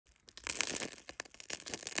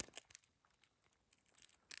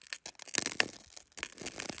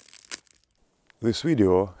This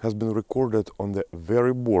video has been recorded on the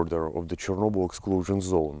very border of the Chernobyl exclusion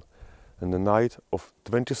zone in the night of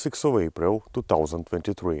 26th of April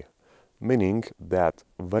 2023, meaning that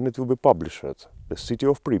when it will be published, the city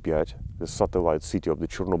of Pripyat, the satellite city of the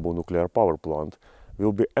Chernobyl nuclear power plant,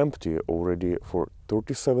 will be empty already for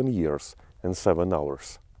 37 years and 7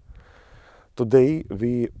 hours. Today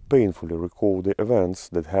we painfully recall the events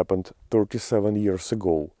that happened 37 years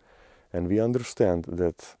ago, and we understand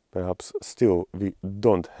that perhaps still we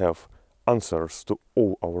don't have answers to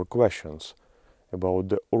all our questions about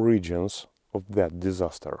the origins of that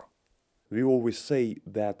disaster. We always say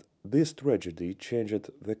that this tragedy changed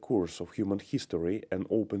the course of human history and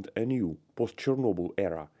opened a new post-Chernobyl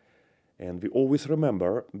era. And we always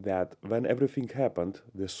remember that when everything happened,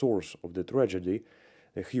 the source of the tragedy,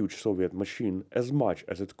 a huge Soviet machine, as much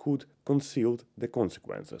as it could, concealed the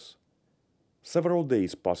consequences. Several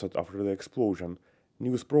days passed after the explosion.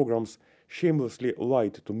 News programs shamelessly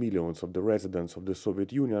lied to millions of the residents of the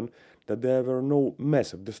Soviet Union that there were no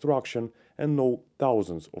massive destruction and no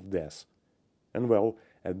thousands of deaths. And well,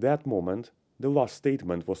 at that moment, the last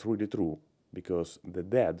statement was really true, because the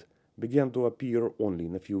dead began to appear only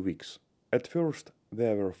in a few weeks. At first,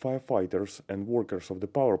 there were firefighters and workers of the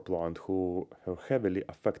power plant who were heavily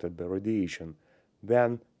affected by radiation,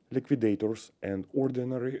 then liquidators and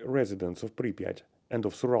ordinary residents of Pripyat and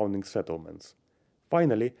of surrounding settlements.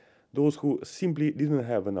 Finally, those who simply didn't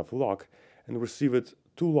have enough luck and received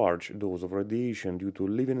too large dose of radiation due to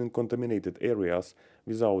living in contaminated areas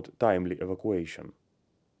without timely evacuation.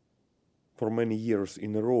 For many years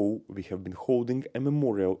in a row, we have been holding a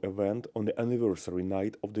memorial event on the anniversary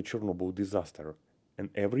night of the Chernobyl disaster, and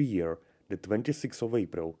every year, the 26th of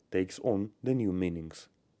April takes on the new meanings.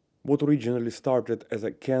 What originally started as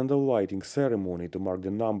a candle-lighting ceremony to mark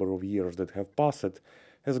the number of years that have passed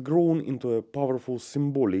has grown into a powerful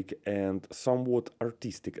symbolic and somewhat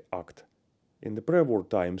artistic act. In the pre-war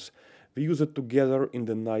times, we used it together in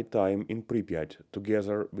the night time in Pripyat,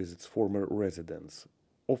 together with its former residents,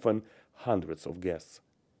 often hundreds of guests.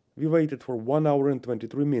 We waited for 1 hour and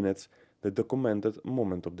 23 minutes, the documented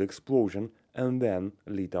moment of the explosion, and then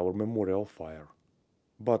lit our memorial fire.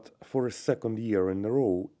 But for a second year in a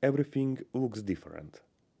row, everything looks different.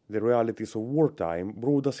 The realities of wartime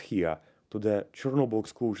brought us here, to the Chernobyl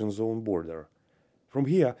exclusion zone border. From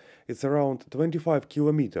here, it's around 25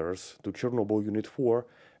 kilometers to Chernobyl Unit 4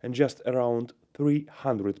 and just around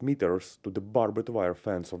 300 meters to the barbed wire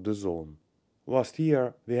fence of the zone. Last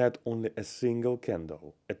year, we had only a single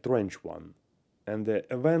candle, a trench one. And the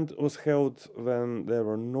event was held when there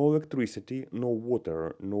were no electricity, no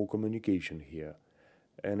water, no communication here.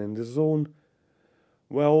 And in the zone,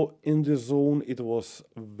 well, in the zone it was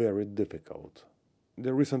very difficult.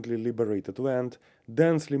 The recently liberated land,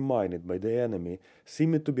 densely mined by the enemy,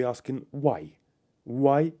 seemed to be asking why.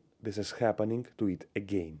 Why this is happening to it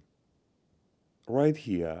again. Right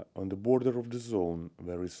here, on the border of the zone,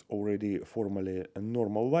 where is already formally a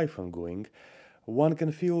normal life ongoing, one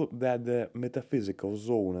can feel that the metaphysical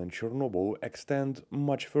zone and Chernobyl extend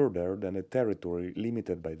much further than a territory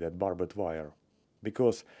limited by that barbed wire.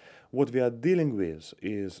 Because what we are dealing with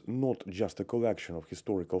is not just a collection of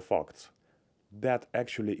historical facts. That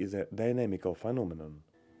actually is a dynamical phenomenon.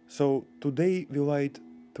 So today we light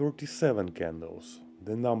 37 candles,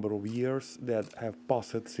 the number of years that have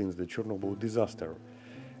passed since the Chernobyl disaster,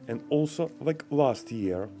 and also, like last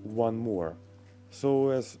year, one more,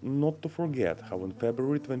 so as not to forget how on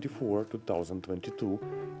February 24, 2022,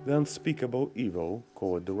 the unspeakable evil,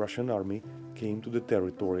 called the Russian army, came to the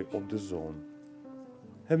territory of the zone.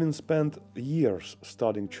 Having spent years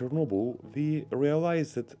studying Chernobyl, we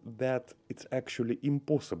realized that it's actually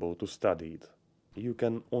impossible to study it. You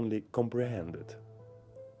can only comprehend it.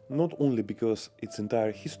 Not only because its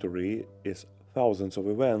entire history is thousands of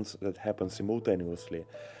events that happen simultaneously,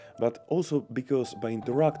 but also because by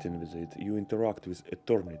interacting with it, you interact with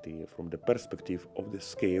eternity from the perspective of the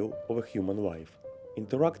scale of a human life.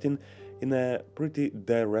 Interacting in a pretty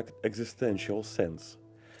direct existential sense.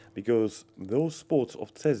 Because those spots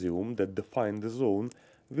of cesium that define the zone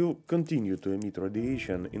will continue to emit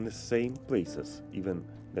radiation in the same places, even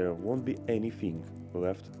there won't be anything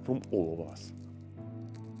left from all of us.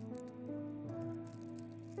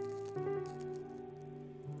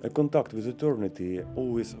 A contact with eternity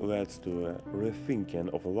always leads to a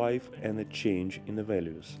rethinking of life and a change in the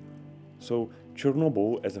values. So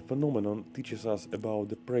Chernobyl as a phenomenon teaches us about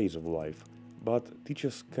the praise of life, but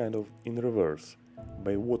teaches kind of in reverse,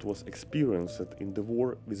 by what was experienced in the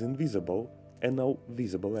war with invisible and now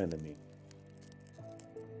visible enemy.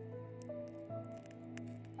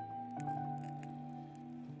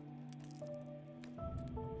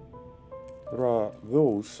 There are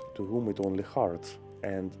those to whom it only hurts,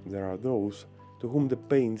 and there are those to whom the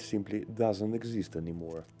pain simply doesn't exist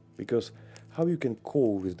anymore. Because how you can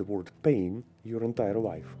cope with the word pain your entire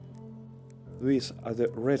life? These are the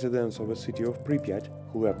residents of the city of Pripyat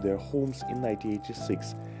who left their homes in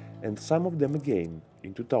 1986, and some of them again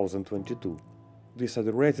in 2022. These are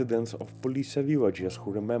the residents of Polissya villages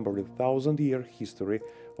who remember the 1,000-year history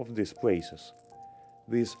of these places.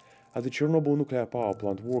 These are the Chernobyl nuclear power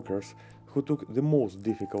plant workers who took the most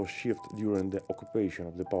difficult shift during the occupation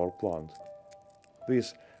of the power plant.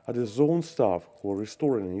 These are the zone staff who are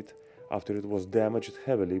restoring it after it was damaged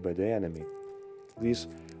heavily by the enemy. These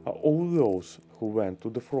are all those who went to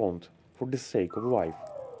the front for the sake of life,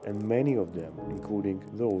 and many of them, including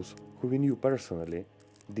those who we knew personally,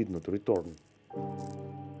 did not return.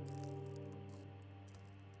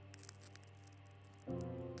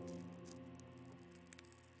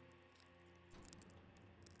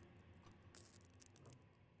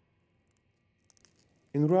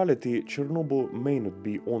 In reality, Chernobyl may not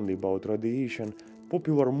be only about radiation,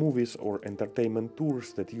 popular movies or entertainment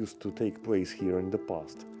tours that used to take place here in the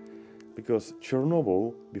past. Because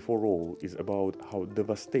Chernobyl, before all, is about how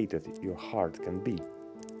devastated your heart can be.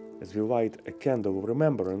 As we light a candle of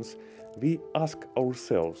remembrance, we ask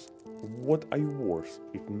ourselves, what are you worth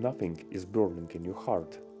if nothing is burning in your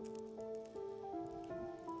heart?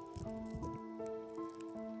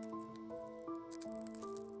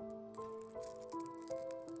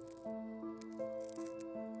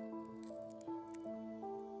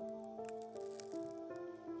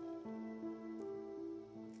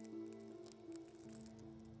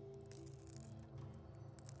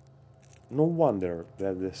 No wonder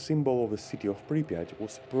that the symbol of the city of Pripyat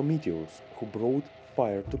was Prometheus, who brought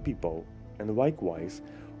fire to people, and likewise,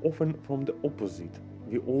 often from the opposite,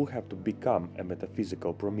 we all have to become a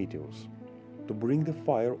metaphysical Prometheus, to bring the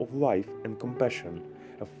fire of life and compassion,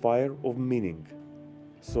 a fire of meaning,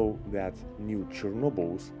 so that new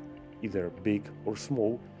Chernobyls, either big or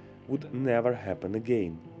small, would never happen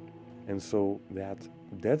again, and so that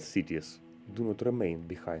dead cities do not remain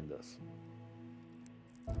behind us.